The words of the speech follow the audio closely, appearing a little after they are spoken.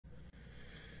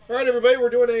All right, everybody, we're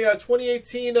doing a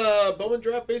 2018 Bowman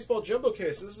Draft Baseball Jumbo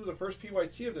case. This is the first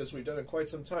PYT of this we've done in quite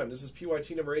some time. This is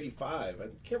PYT number 85. I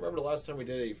can't remember the last time we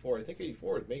did 84. I think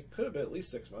 84 could have been at least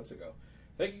 6 months ago.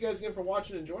 Thank you guys again for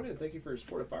watching and joining, and thank you for your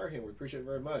support of Firehand. We appreciate it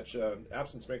very much.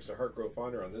 Absence makes the heart grow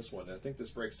fonder on this one. I think this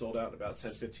break sold out in about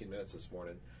 10-15 minutes this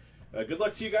morning. Good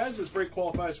luck to you guys. This break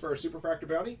qualifies for our Superfractor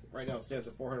bounty. Right now it stands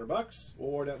at $400. We'll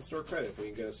award out the store credit if we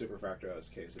can get a Superfractor out of this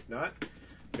case. If not,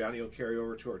 bounty will carry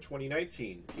over to our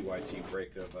 2019 PYT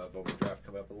break of Bowman Draft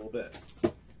coming up in a little bit.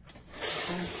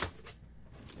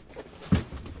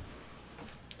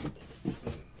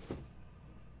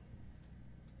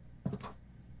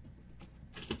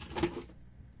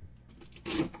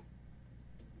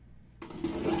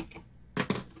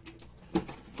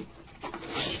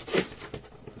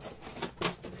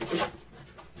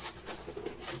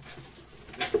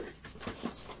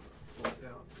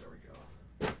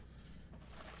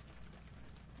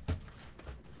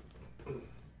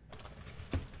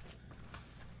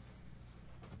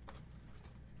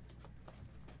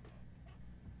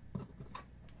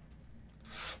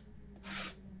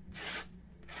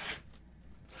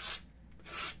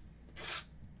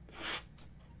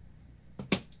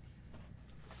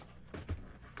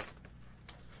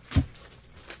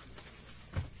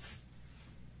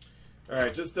 All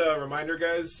right, just a reminder,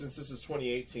 guys, since this is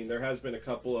 2018, there has been a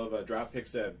couple of draft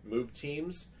picks that have moved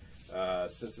teams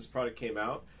since this product came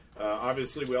out.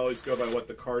 Obviously, we always go by what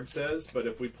the card says, but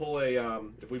if we pull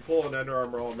an Under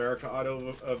Armour All-America auto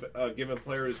of a given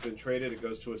player who's been traded, it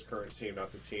goes to his current team,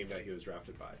 not the team that he was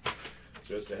drafted by.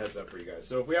 So just a heads up for you guys.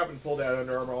 So if we happen to pull that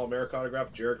Under Armour All-America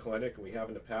autograph, Jared Kalenic, and we have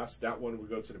in the past, that one would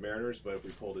go to the Mariners, but if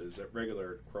we pulled it as a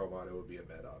regular Chrome auto, it would be a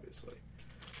Met, obviously.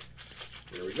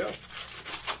 Here we go.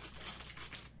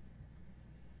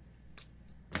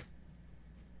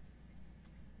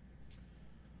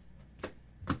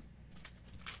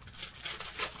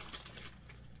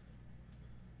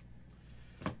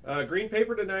 Green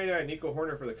paper to 99, Nico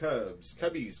Horner for the Cubs.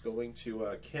 Cubbies going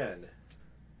to Ken.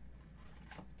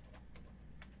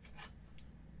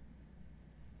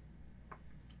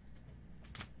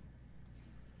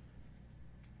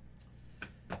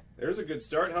 There's a good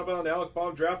start. How about an Alec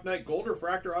Baum draft night gold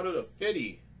refractor auto to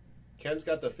Fitty? Ken's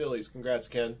got the Phillies. Congrats,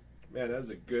 Ken. Man, that was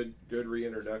a good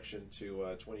reintroduction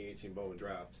to 2018 Bowman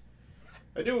Draft.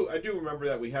 I do remember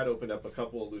that we had opened up a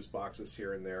couple of loose boxes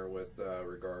here and there with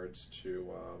regards to,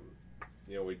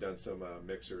 you know, we'd done some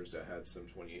mixers that had some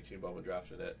 2018 Bowman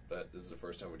Draft in it, but this is the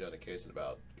first time we've done a case in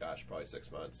about, gosh, probably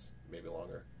 6 months, maybe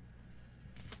longer.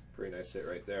 Pretty nice hit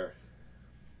right there.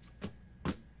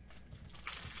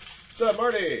 What's up,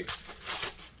 Marty?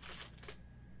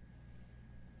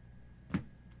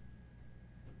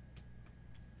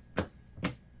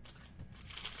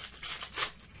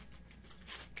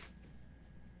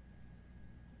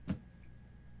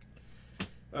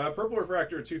 Purple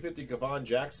refractor 250 Kevon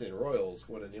Jackson Royals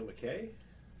going to Neil McKay.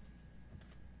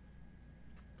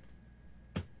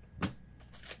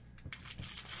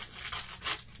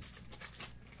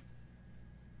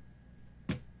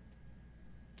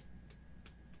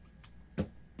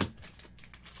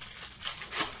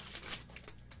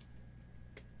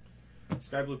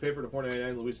 Sky blue paper to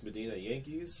 499 Luis Medina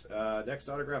Yankees. Next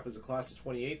autograph is a class of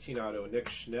 2018 auto Nick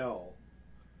Schnell.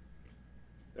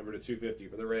 Number to 250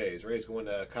 for the Rays. Rays going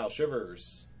to Kyle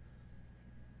Shivers.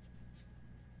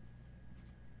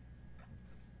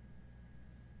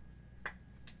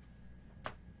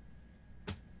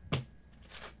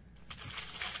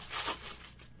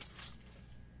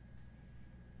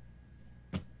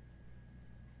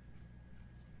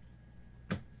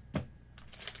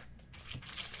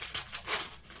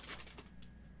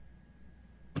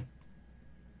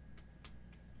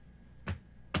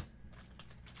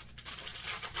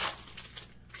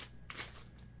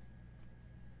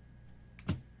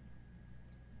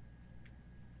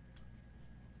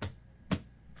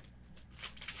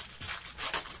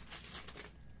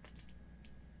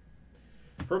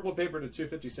 Purple paper to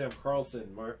 250 Sam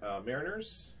Carlson,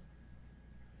 Mariners.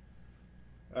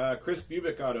 Chris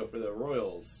Bubic auto for the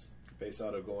Royals. Base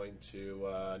auto going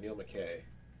to Neil McKay.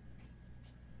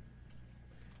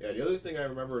 Yeah, the other thing I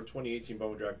remember of 2018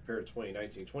 Bowman Draft compared to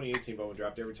 2019. 2018 Bowman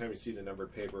Draft, every time you see the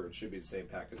numbered paper, it should be the same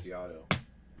pack as the auto.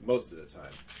 Most of the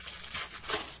time.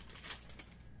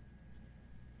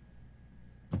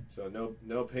 So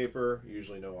no paper,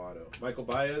 usually no auto. Michael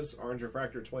Baez, orange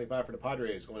refractor 25 for the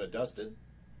Padres, going to Dustin.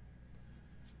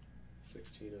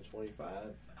 16 and 25.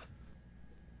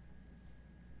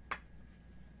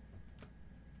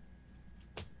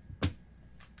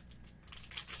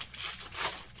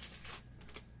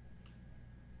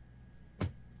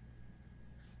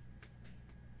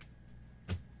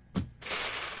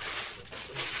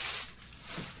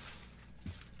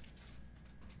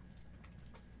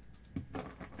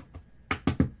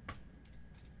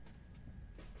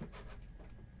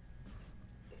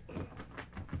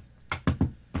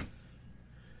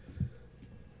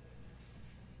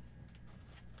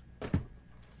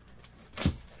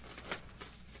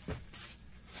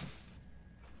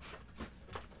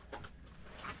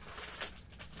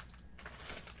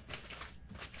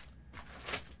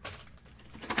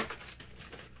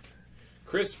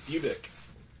 Chris Bubick.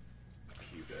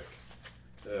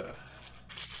 Ugh.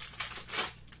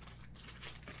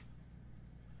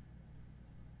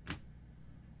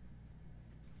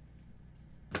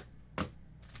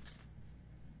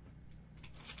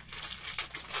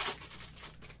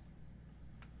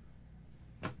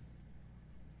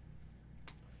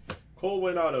 Cole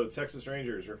Win Auto, Texas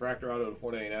Rangers, Refractor Auto to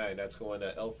 499. That's going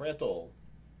to El Frantel.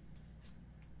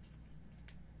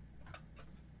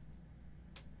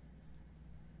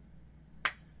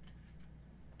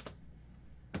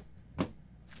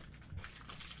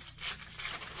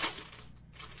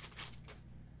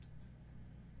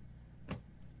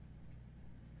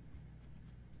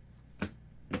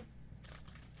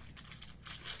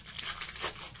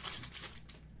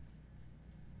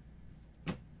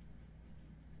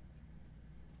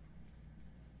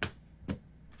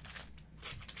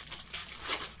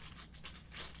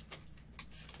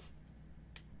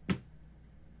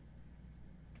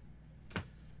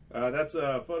 That's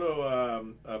a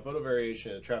photo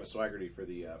variation of Travis Swaggerty for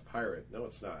the Pirate. No,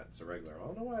 it's not. It's a regular. I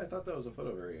don't know why I thought that was a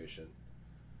photo variation.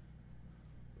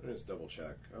 Let me just double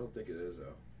check. I don't think it is,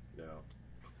 though. No.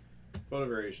 Photo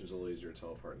variation is a little easier to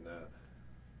tell apart than that.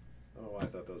 I don't know why I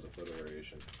thought that was a photo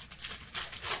variation.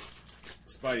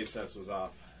 Spidey sense was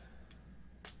off.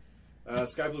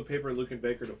 Sky Blue Paper, Luke and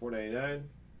Baker to 499.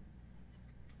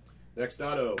 Next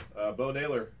auto, Bo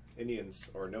Naylor, Indians,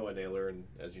 or Noah Naylor, and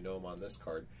as you know him on this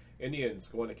card. Indians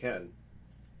going to Ken.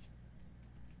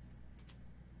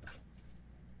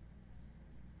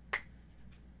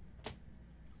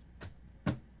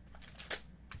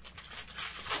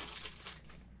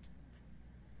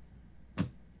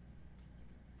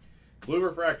 Blue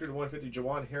Refractor to 150,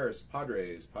 Jawan Harris,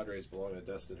 Padres. Padres belong to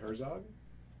Dustin Herzog.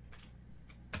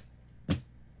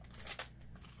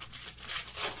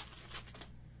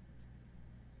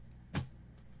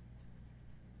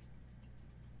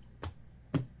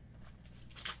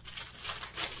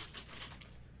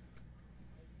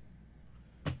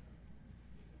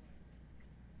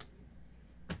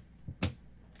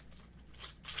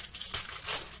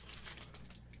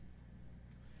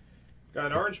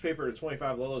 Got an orange paper to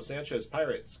 25, Lolo Sanchez,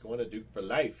 Pirates, going to Duke for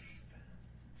life.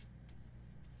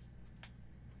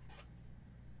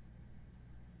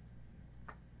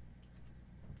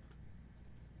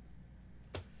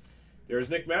 There's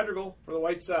Nick Madrigal for the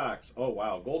White Sox. Oh,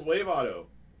 wow. Gold Wave Auto.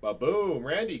 Boom.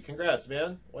 Randy, congrats,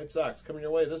 man. White Sox coming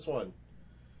your way, this one.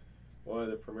 One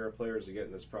of the premier players to get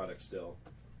in this product still.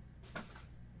 I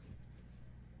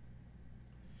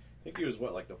think he was,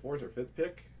 what, like the 4th or 5th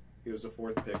pick? He was the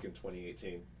 4th pick in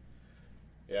 2018.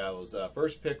 Yeah, it was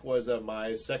first pick was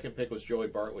Mize. Second pick was Joey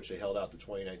Bart, which they held out to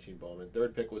 2019 Bowman.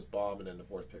 Third pick was Bowman, and then the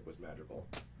 4th pick was Madrigal.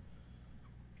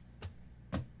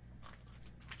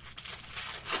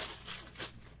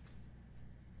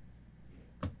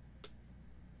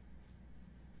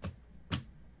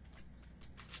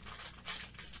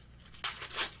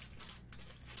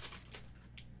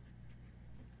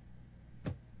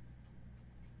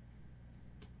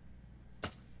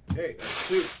 Hey, that's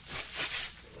 2.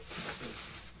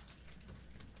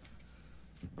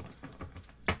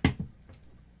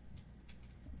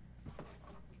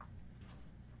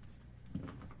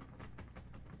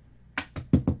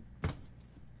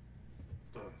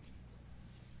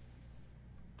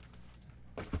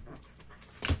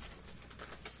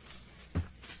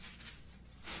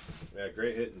 Yeah,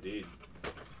 great hit indeed.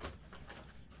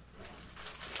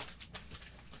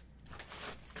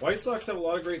 White Sox have a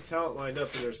lot of great talent lined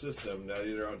up in their system that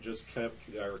either are just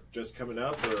coming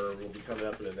up or will be coming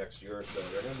up in the next year or so.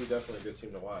 They're going to be definitely a good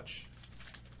team to watch.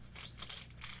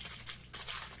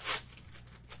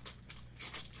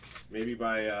 Maybe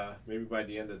by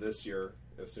the end of this year,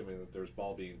 assuming that there's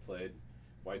ball being played,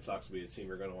 White Sox will be a team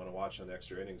you're going to want to watch on the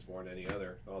extra innings more than any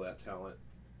other. All that talent.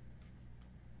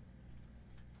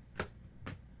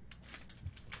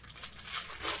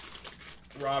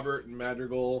 Robert and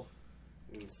Madrigal.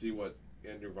 And see what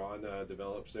Andrew Vaughn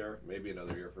develops there. Maybe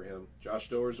another year for him. Josh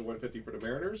Doer's a 150 for the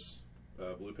Mariners.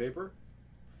 Blue paper.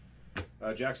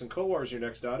 Jackson Kowar is your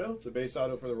next auto. It's a base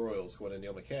auto for the Royals. Going to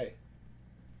Neil McKay.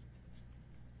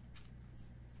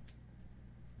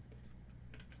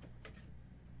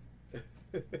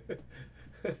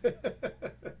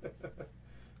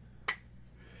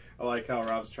 I like how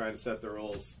Rob's trying to set the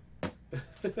rules.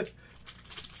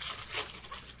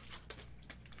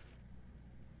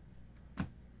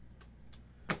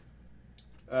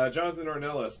 Jonathan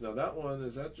Ornelas. Now that one,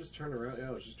 is that just turn around? Yeah,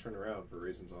 it was just turn around for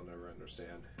reasons I'll never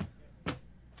understand.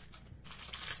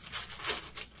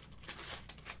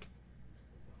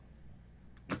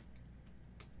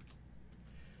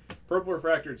 Purple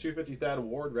Refractor 250 Thad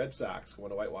Award Red Sox going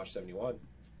to Whitewash 71.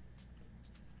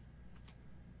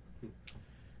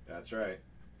 That's right.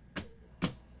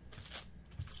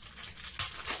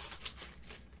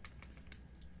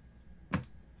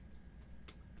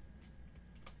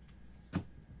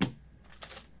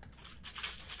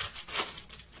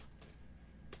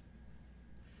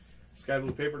 Sky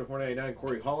Blue Paper to 499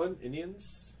 Corey Holland,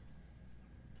 Indians.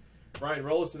 Ryan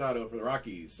Rollison auto for the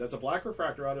Rockies. That's a black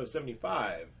refractor auto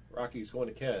 75. Rockies going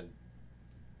to Ken.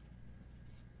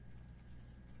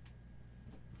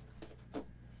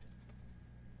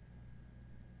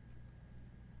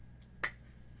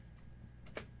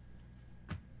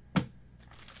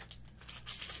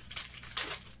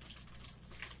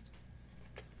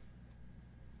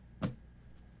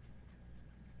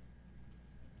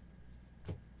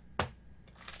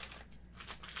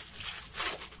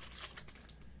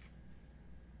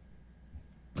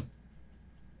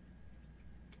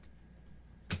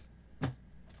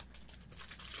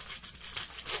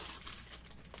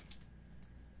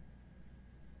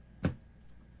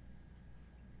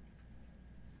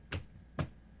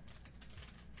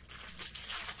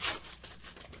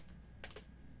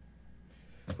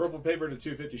 Purple Paper to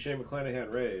 250 Shane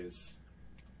McClanahan Rays.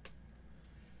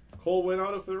 Cole Winn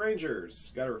auto for the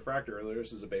Rangers. Got a refractor earlier.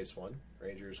 This is a base one.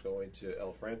 Rangers going to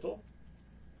El Frantel.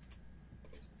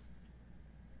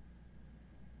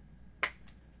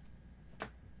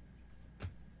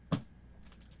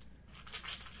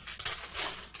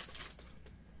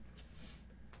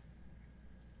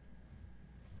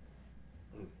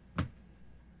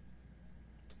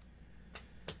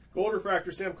 Gold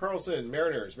refractor Sam Carlson,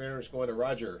 Mariners. Mariners going to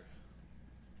Roger.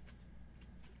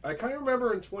 I kind of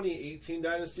remember in 2018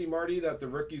 Dynasty, Marty, that the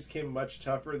rookies came much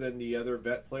tougher than the other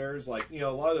vet players. Like, you know,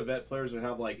 a lot of vet players would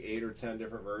have like 8 or 10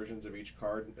 different versions of each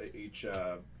card.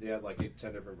 They had like 8,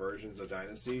 10 different versions of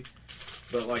Dynasty.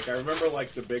 But like, I remember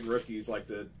like the big rookies, like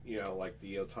the, you know, like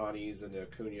the Otanis and the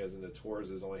Acuñas and the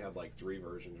Torzes only had like 3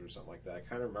 versions or something like that. I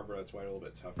kind of remember that's why they're a little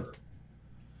bit tougher.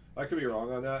 I could be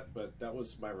wrong on that, but that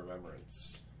was my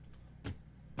remembrance.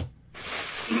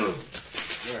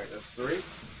 Alright, that's 3.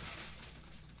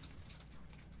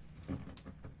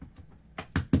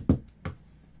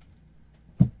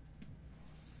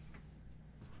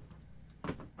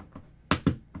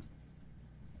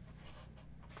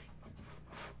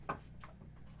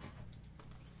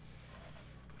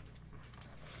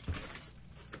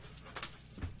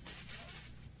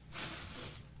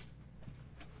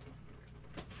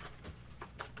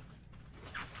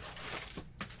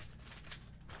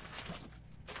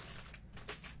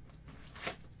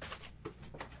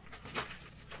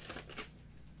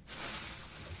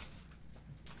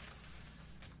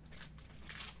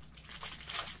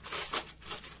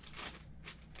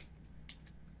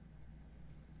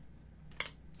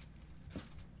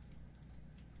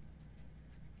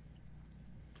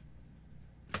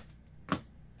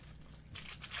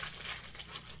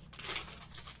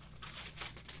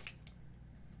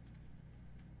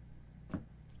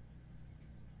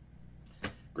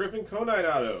 Griffin Conine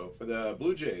auto for the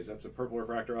Blue Jays. That's a purple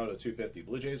refractor auto 250.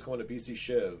 Blue Jays going to BC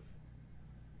Shiv.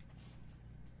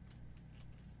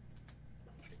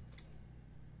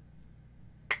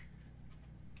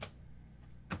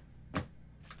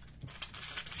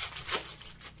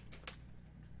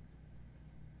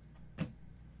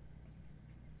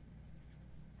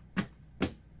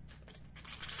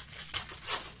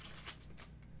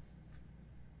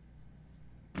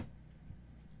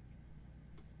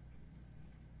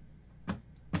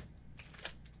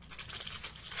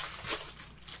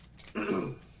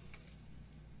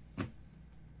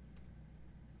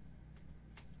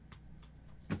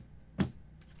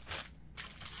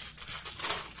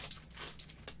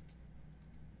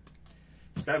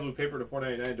 Sky Blue Paper to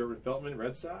 499 Durbin Feltman,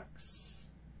 Red Sox.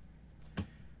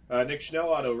 Nick Schnell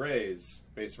auto Rays.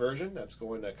 Base version. That's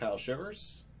going to Kyle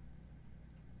Shivers.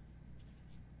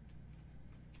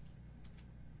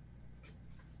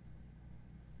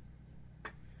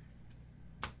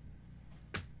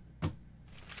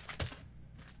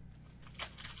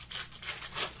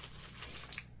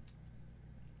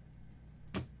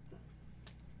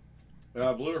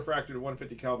 Blue refractor to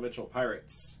 150 Cal Mitchell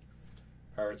Pirates.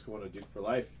 Pirates going to Duke for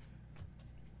life.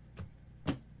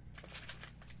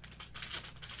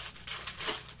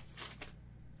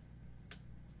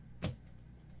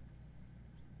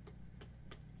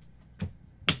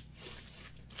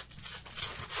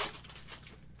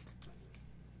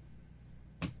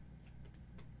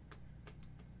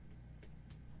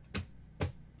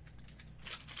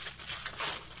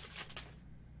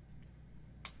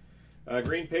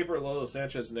 Green paper, Lolo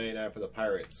Sanchez 99 for the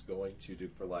Pirates, going to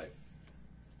Duke for life.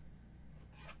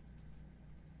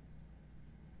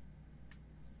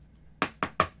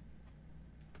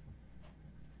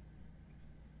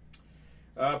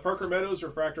 Parker Meadows,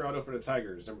 refractor auto for the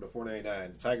Tigers, number to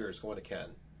 499. The Tigers going to Ken.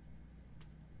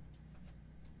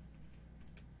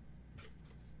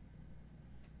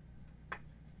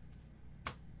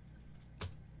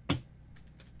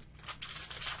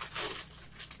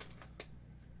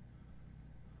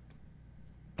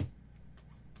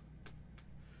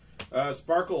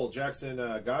 Sparkle, Jackson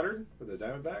Goddard for the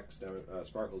Diamondbacks.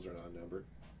 Sparkles are non-numbered.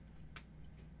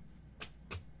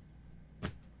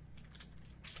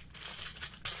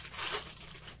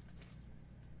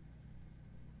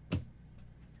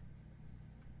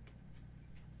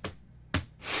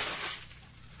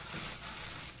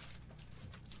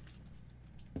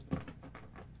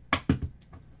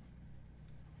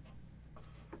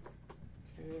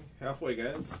 Okay, halfway,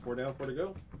 guys. 4 down, 4 to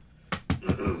go.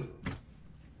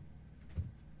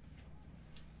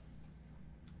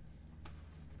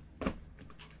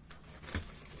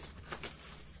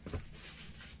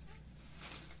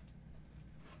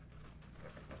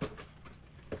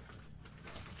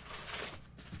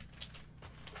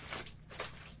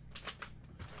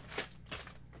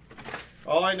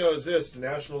 All I know is this: the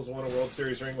Nationals won a World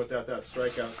Series ring without that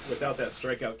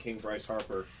strikeout king Bryce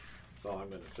Harper. That's all I'm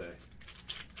going to say.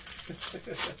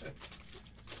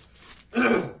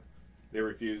 They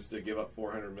refused to give up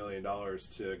 $400 million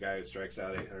to a guy who strikes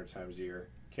out 800 times a year.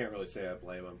 Can't really say I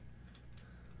blame him.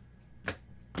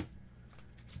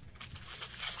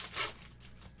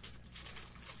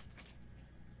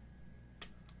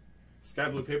 Sky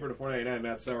blue paper to 499.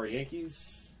 Matt Sauer,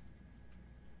 Yankees.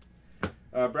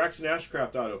 Braxton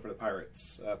Ashcraft auto for the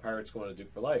Pirates. Pirates going to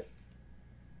Duke for life.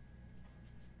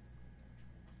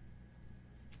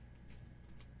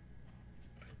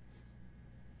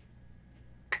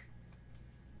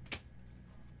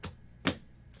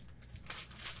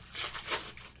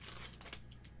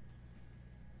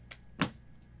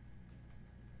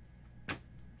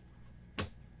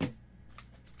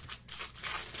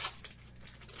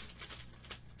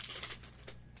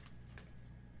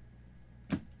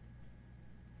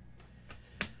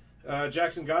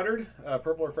 Jackson Goddard,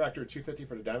 purple refractor 250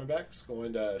 for the Diamondbacks,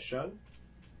 going to Shun.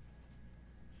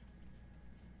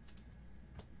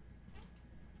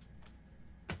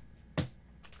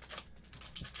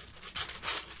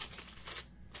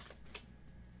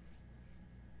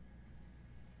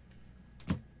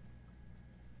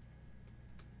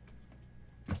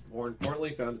 More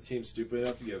importantly, found a team stupid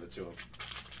enough to give it to him.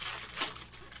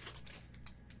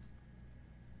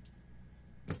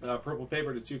 Purple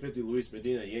paper to 250, Luis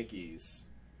Medina, Yankees.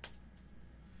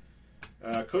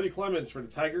 Cody Clemens for the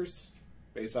Tigers.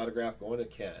 Base autograph going to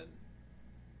Ken.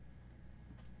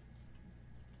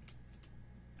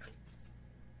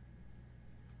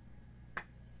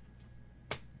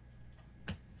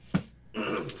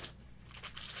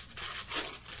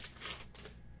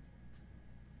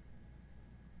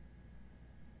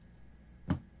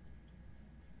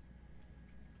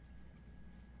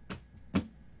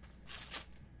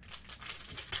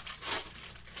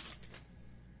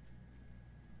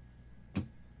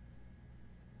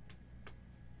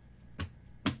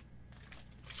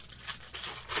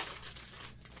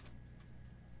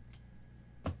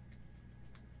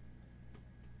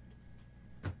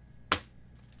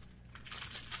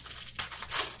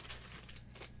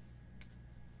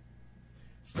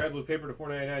 Sky blue paper to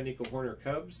 499, Nico Horner,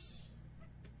 Cubs.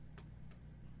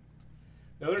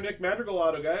 Another Nick Madrigal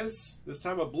auto, guys. This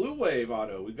time a blue wave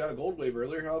auto. We've got a gold wave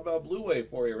earlier. How about blue wave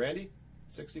for you, Randy?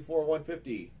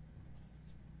 64/150.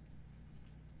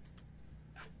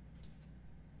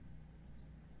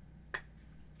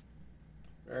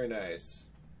 Very nice.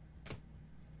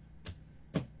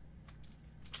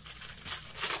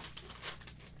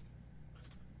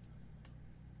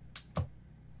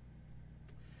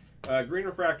 Green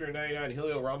refractor 99,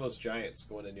 Helio Ramos, Giants,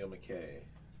 going to Neil McKay.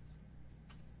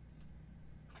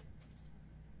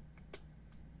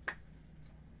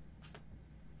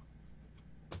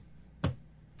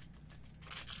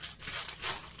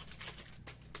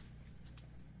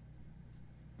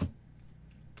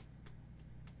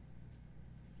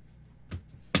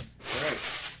 All right,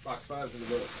 box 5's in the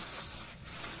books.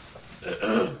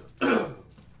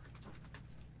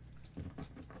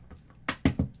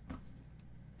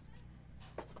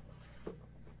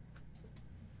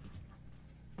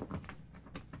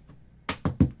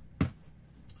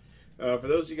 For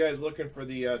those of you guys looking for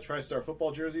the TriStar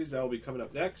football jerseys, that will be coming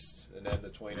up next. And then the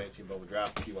 2019 Bowman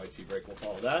Draft PYT break will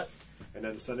follow that. And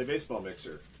then the Sunday Baseball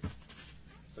Mixer.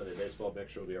 Sunday Baseball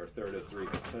Mixer will be our third of 3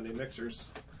 Sunday Mixers.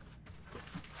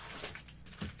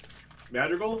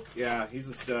 Madrigal? Yeah, he's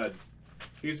a stud.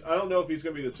 I don't know if he's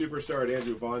going to be the superstar that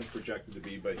Andrew Vaughn's projected to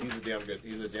be, but he's a damn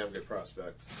good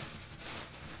prospect.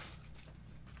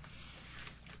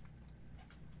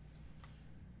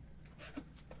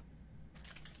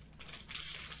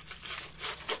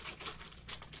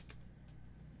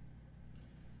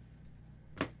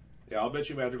 Yeah, I'll bet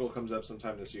you Magical comes up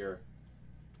sometime this year.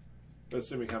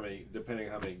 Assuming depending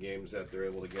on how many games that they're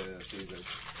able to get in a season.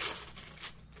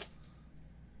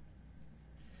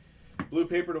 Blue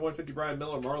paper to 150 Brian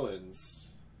Miller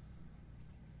Marlins.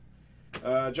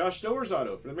 Josh Stower's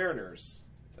auto for the Mariners.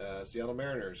 Seattle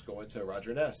Mariners going to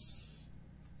Roger Ness.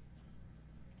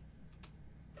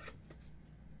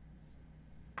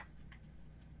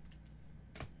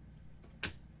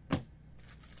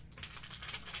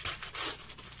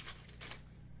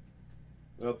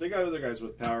 Well, if they got other guys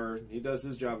with power, he does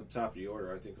his job at the top of the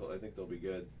order. I think they'll be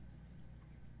good.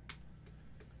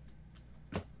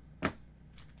 I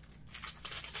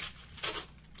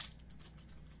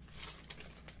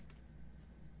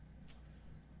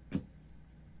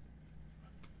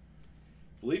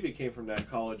believe he came from that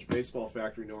college baseball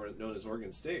factory known as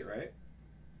Oregon State, right?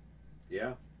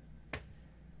 Yeah.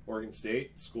 Oregon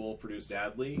State school produced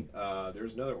Adley.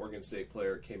 There's another Oregon State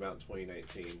player that came out in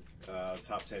 2019,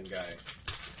 top 10 guy.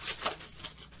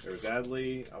 There was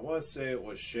Adley. I want to say it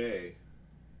was Shea.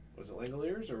 Was it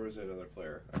Langoliers or was it another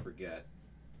player? I forget.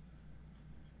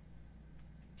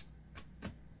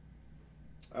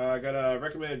 I got a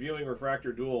recommended viewing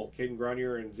refractor duel. Caden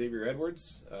Grenier and Xavier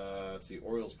Edwards. Let's see,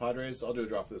 Orioles Padres. I'll do a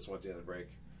draw for this one at the end of the break.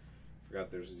 Forgot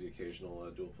there's the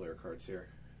occasional dual player cards here.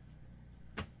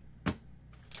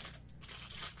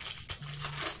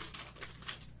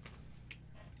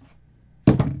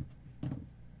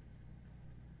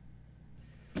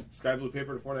 Sky blue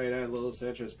paper to 499 Lilo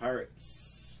Sanchez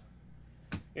Pirates.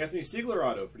 Anthony Siegler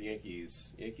auto for the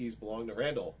Yankees. Yankees belong to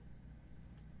Randall.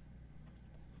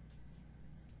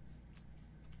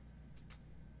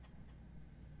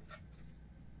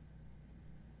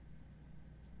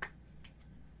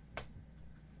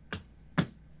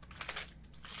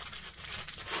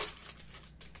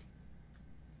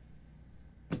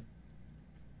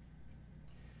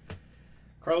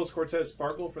 Carlos Cortez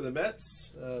Sparkle for the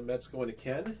Mets. Mets going to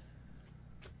Ken.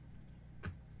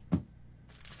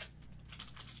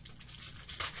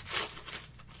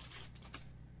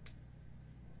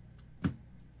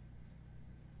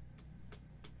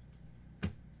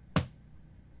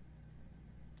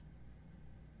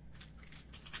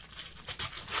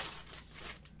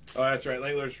 Oh, that's right.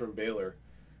 Langler's from Baylor.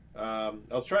 I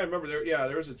was trying to remember.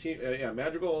 There was a team.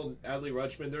 Madrigal, Adley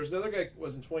Rutschman. There's another guy that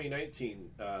was in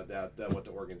 2019 that went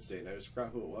to Oregon State, and I just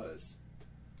forgot who it was.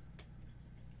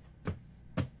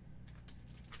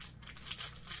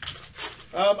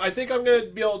 I think I'm going to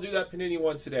be able to do that Panini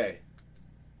one today.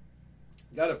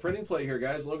 Got a printing play here,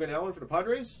 guys. Logan Allen for the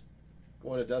Padres.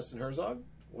 Going to Dustin Herzog.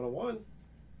 101.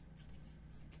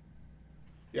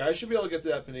 Yeah, I should be able to get to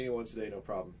that Panini one today, no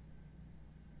problem.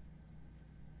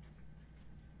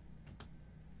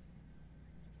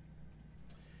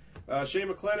 Shane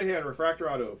McClanahan, refractor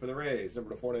auto for the Rays, number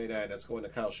to 499. That's going to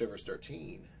Kyle Shivers,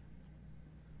 13.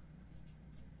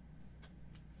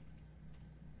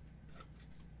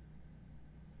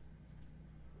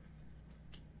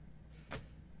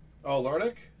 Oh,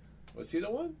 Larnick? Was he the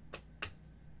one?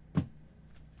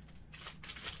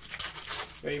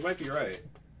 Yeah, you might be right.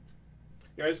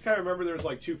 Yeah, I just kind of remember there was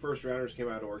like 2 first-rounders came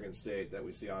out of Oregon State that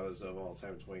we see autos of all the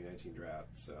time in 2019 draft.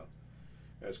 So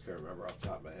I just couldn't remember off the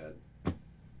top of my head.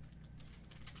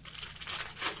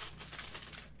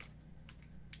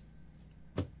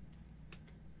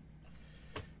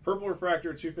 Purple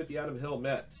refractor, 250 Adam Hill,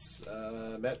 Mets.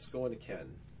 Mets going to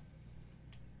Ken.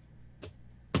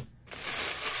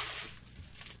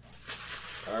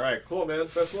 All right, cool, man.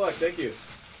 Best of luck. Thank you.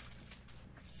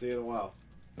 See you in a while.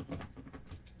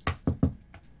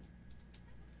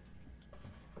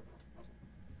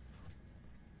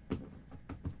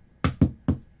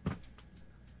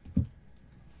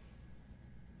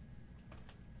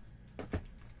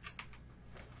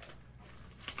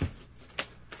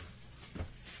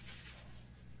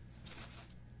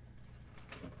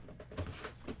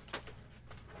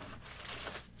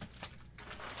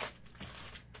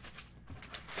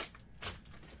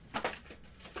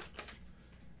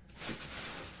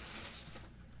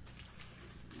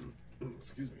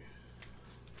 Excuse me.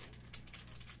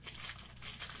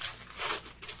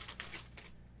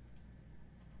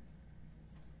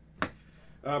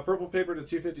 Purple paper to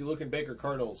 250 Luke and Baker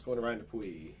Cardinals going to Ryan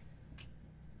Dupuis.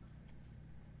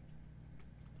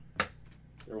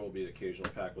 There will be an occasional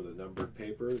pack with a numbered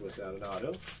paper without an auto.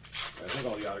 I think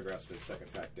all the autographs have been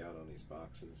second pack down on these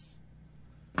boxes.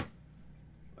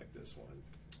 Like this one.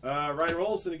 Ryan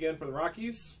Rolison again for the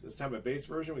Rockies. This time a base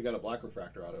version. We got a black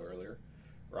refractor auto earlier.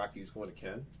 Rockies going to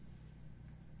Ken.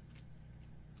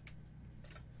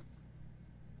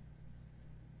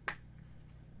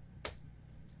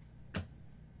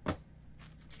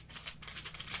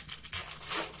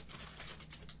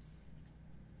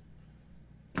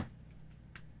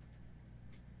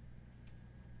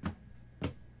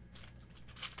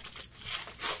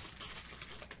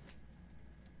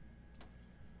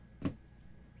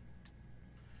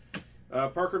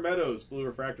 Parker Meadows, blue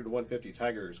refractor to 150.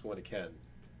 Tigers going to Ken.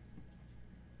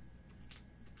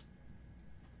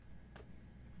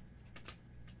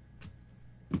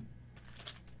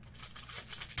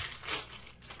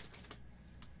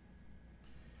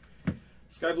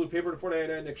 Sky blue paper to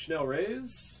 499. Nick Schnell,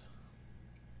 Rays.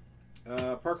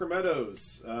 Parker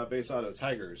Meadows, base auto.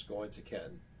 Tigers going to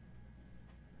Ken.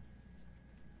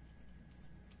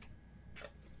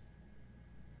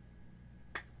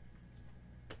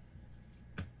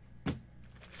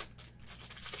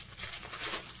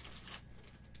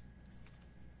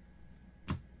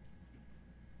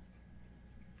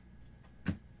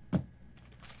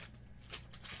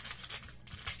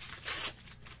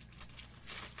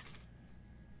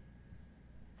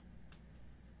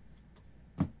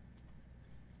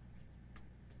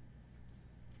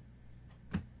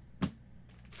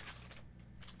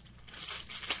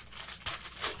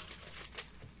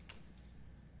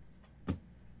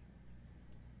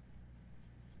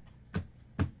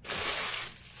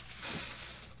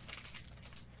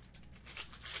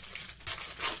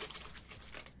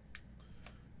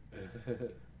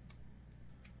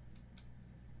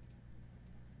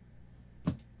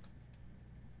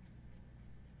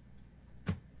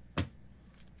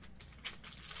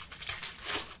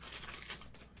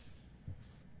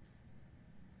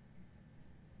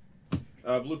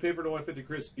 Blue paper to 150.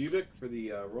 Chris Bubick for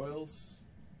the Royals.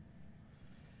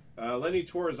 Lenny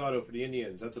Torres auto for the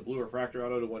Indians. That's a blue refractor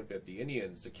auto to 150.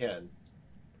 Indians to Ken.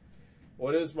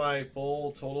 What is my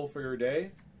full total for your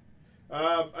day?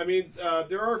 I mean,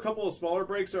 there are a couple of smaller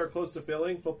breaks that are close to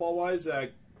filling, football-wise, that I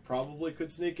probably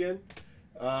could sneak in.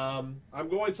 I'm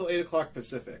going till 8 o'clock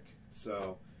Pacific,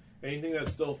 so anything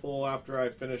that's still full after I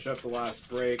finish up the last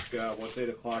break, once 8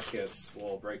 o'clock hits,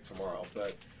 will break tomorrow.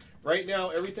 But right now,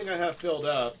 everything I have filled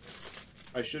up,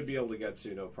 I should be able to get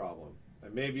to, no problem. I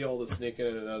may be able to sneak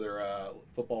in another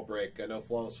football break. I know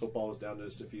Flawless Football is down to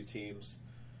just a few teams.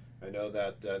 I know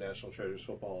that National Treasures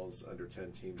Football is under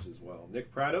 10 teams as well.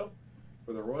 Nick Prado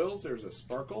for the Royals. There's a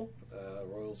Sparkle.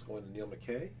 Royals going to Neil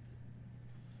McKay.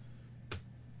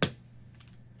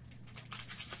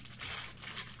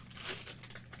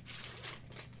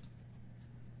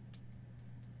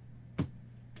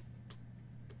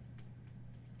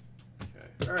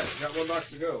 Okay. All right, got one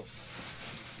box to go.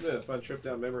 It's been a fun trip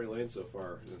down memory lane so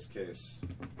far in this case.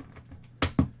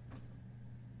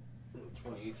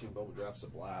 2018 Bowman Draft's a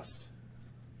blast.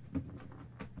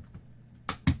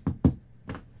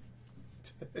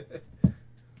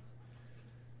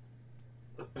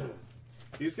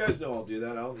 These guys know I'll do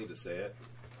that. I don't need to say it.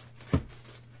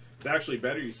 It's actually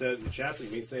better you said it in the chat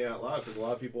than me saying it out loud, because a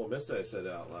lot of people will miss that I said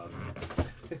it out loud.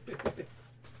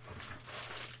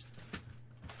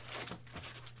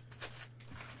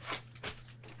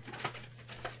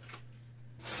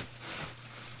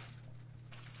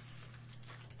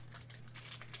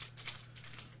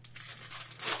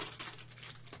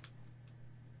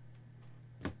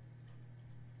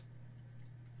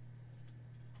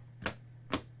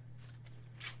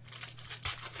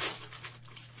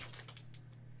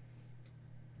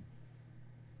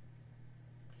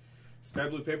 Sky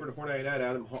blue paper to 499.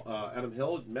 Adam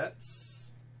Hill,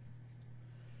 Mets.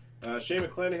 Shane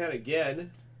McClanahan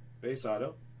again, base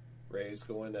auto. Rays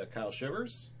going to Kyle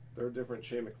Shivers. Third different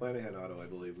Shane McClanahan auto, I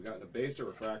believe. We got in a base, a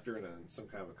refractor, and some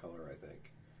kind of a color, I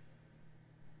think.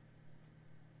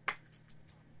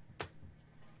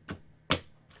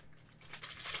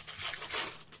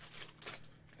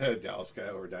 Dallas guy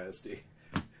over Dynasty.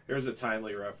 Here's a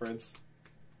timely reference.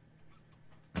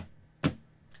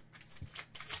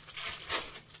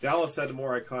 Dallas had the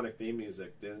more iconic theme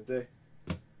music, didn't they?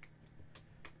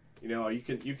 You know, you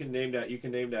can name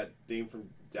that theme from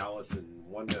Dallas in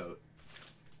one note.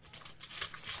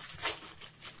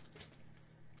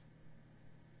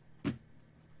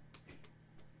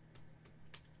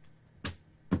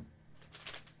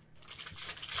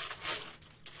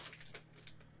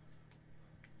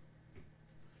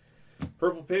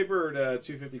 Purple paper to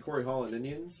 250 Corey Holland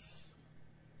Indians.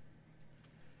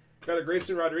 Got a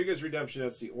Grayson Rodriguez redemption.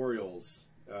 That's the Orioles.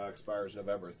 Expires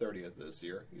November 30th this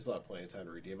year. He's a lot of plenty of time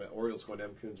to redeem it. Orioles going to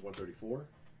M. Coons 134.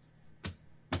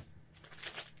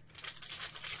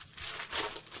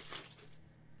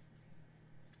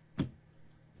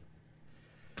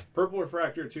 Purple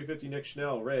refractor 250 Nick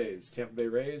Schnell, Rays. Tampa Bay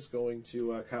Rays going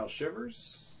to Kyle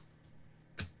Shivers.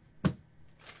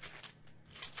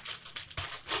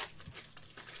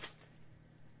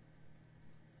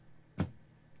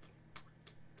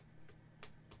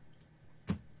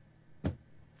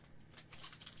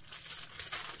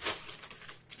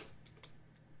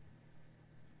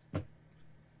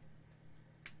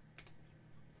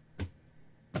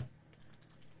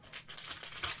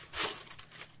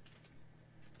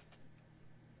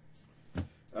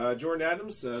 Jordan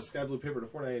Adams, sky blue paper to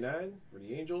 $4.99 for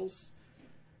the Angels.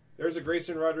 There's a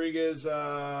Grayson Rodriguez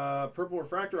purple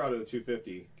refractor auto to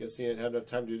 $2.50. Guess he didn't have enough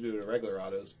time to do the regular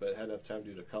autos, but had enough time to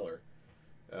do the color.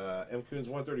 M. Coons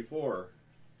 134.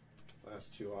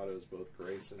 Last two autos, both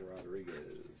Grayson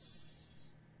Rodriguez.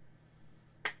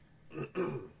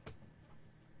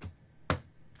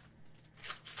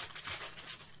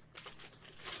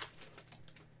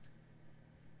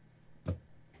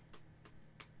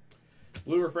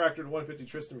 Blue refractor to 150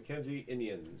 Tristan McKenzie,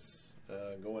 Indians.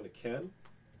 Going to Ken.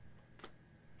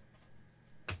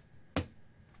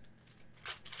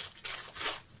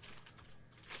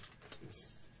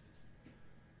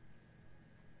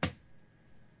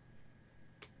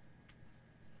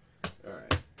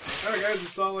 Alright guys,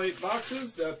 it's all 8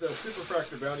 boxes. That the Super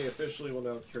Fractor Bounty officially will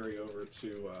now carry over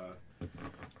to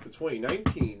the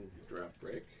 2019 draft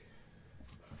break.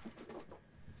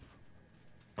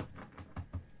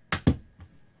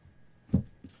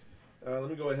 Let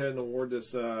me go ahead and award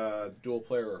this dual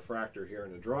player refractor here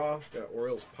in the draw. Got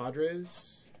Orioles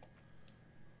Padres.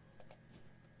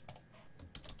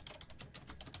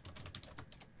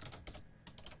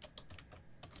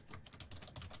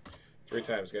 Three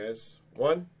times, guys.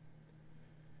 1,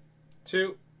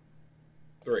 2,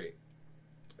 3.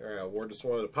 All right, I'll award this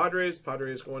one to the Padres.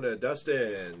 Padres going to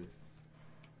Dustin.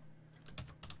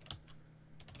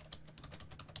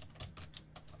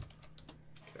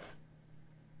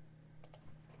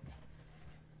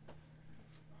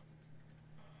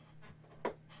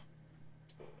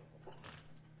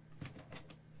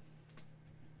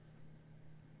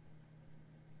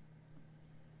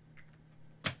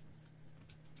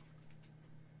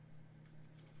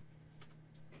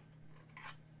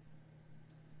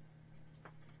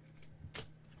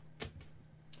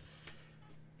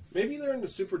 Maybe they're in the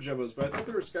Super Jumbos, but I thought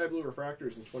there were Sky Blue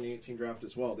Refractors in 2018 draft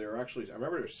as well. They were actually, I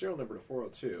remember their serial number to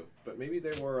 402, but maybe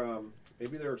they were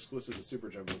exclusive to Super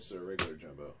Jumbos to a regular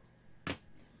Jumbo.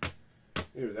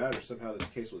 Either that or somehow this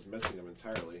case was missing them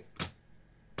entirely.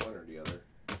 One or the other.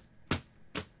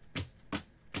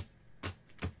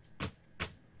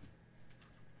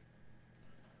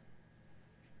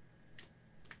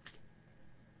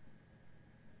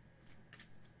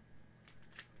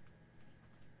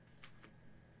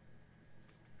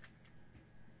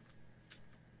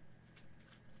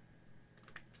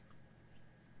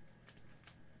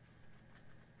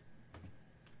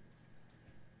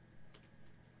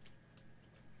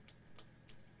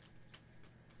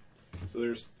 So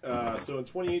there's so in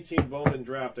 2018 Bowman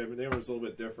draft, I mean, they was a little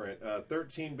bit different.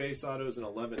 13 base autos and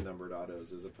 11 numbered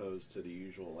autos, as opposed to the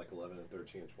usual like 11 and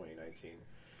 13 in 2019.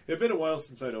 It had been a while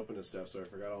since I'd opened this stuff, so I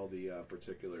forgot all the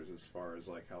particulars as far as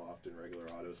like how often regular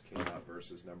autos came out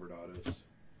versus numbered autos.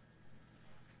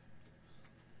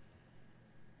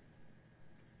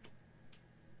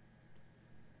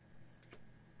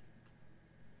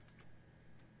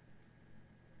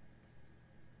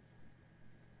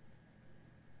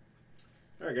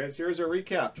 Alright guys, here's our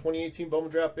recap. 2018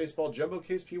 Bowman Draft Baseball Jumbo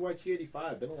Case PYT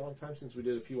 85. Been a long time since we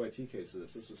did a PYT case of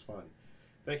this. This was fun.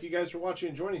 Thank you guys for watching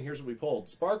and joining. Here's what we pulled.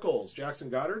 Sparkles,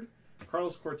 Jackson Goddard,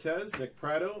 Carlos Cortez, Nick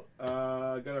Prado.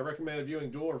 Got a recommended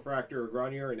viewing dual refractor,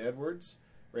 Grenier and Edwards.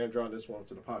 Ram drawn this one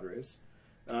to the Padres.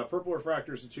 Purple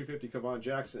refractors to 250, Kevon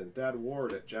Jackson. Thad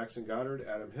Ward at Jackson Goddard,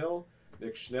 Adam Hill,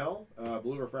 Nick Schnell.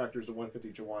 Blue refractors to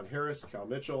 150, Jawan Harris, Cal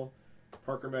Mitchell,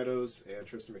 Parker Meadows, and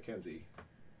Tristan McKenzie.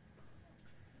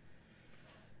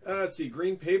 Let's see,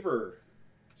 green paper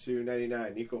to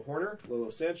 99, Nico Horner, Lolo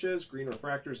Sanchez. Green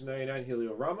refractors to 99,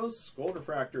 Helio Ramos. Gold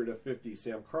refractor to 50,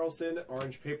 Sam Carlson.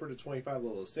 Orange paper to 25,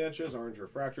 Lolo Sanchez. Orange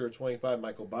refractor to 25,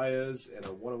 Michael Baez. And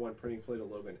a 101 printing plate of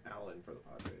Logan Allen for the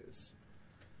Padres.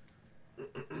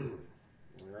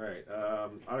 All right,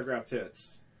 autographed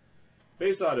hits.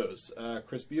 Base autos,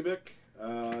 Chris Bubick,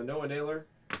 Noah Naylor,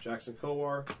 Jackson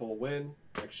Kowar, Cole Winn,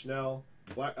 Nick Schnell,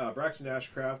 Braxton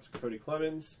Ashcraft, Cody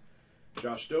Clemens,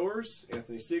 Josh Stowers,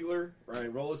 Anthony Siegler,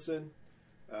 Ryan Rollison,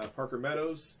 Parker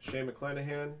Meadows, Shane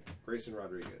McClanahan, Grayson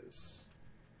Rodriguez.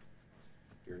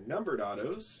 Your numbered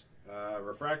autos,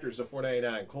 refractors to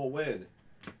 499, Cole Winn,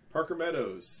 Parker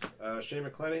Meadows, Shane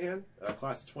McClanahan,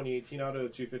 class of 2018 auto to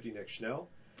 250, Nick Schnell.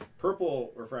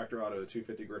 Purple refractor auto to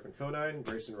 250, Griffin Conine,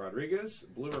 Grayson Rodriguez.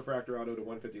 Blue refractor auto to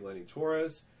 150, Lenny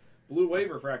Torres. Blue wave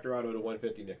refractor auto to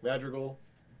 150, Nick Madrigal.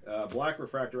 Black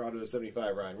refractor auto to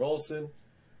 75, Ryan Rollison.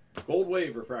 Gold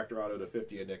wave refractor auto to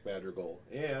 50 of Nick Madrigal,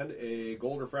 and a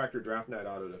gold refractor draft night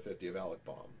auto to 50 of Alec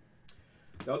Baum.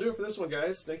 That'll do it for this one,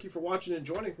 guys. Thank you for watching and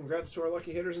joining. Congrats to our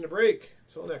lucky hitters in the break.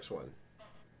 Until next one.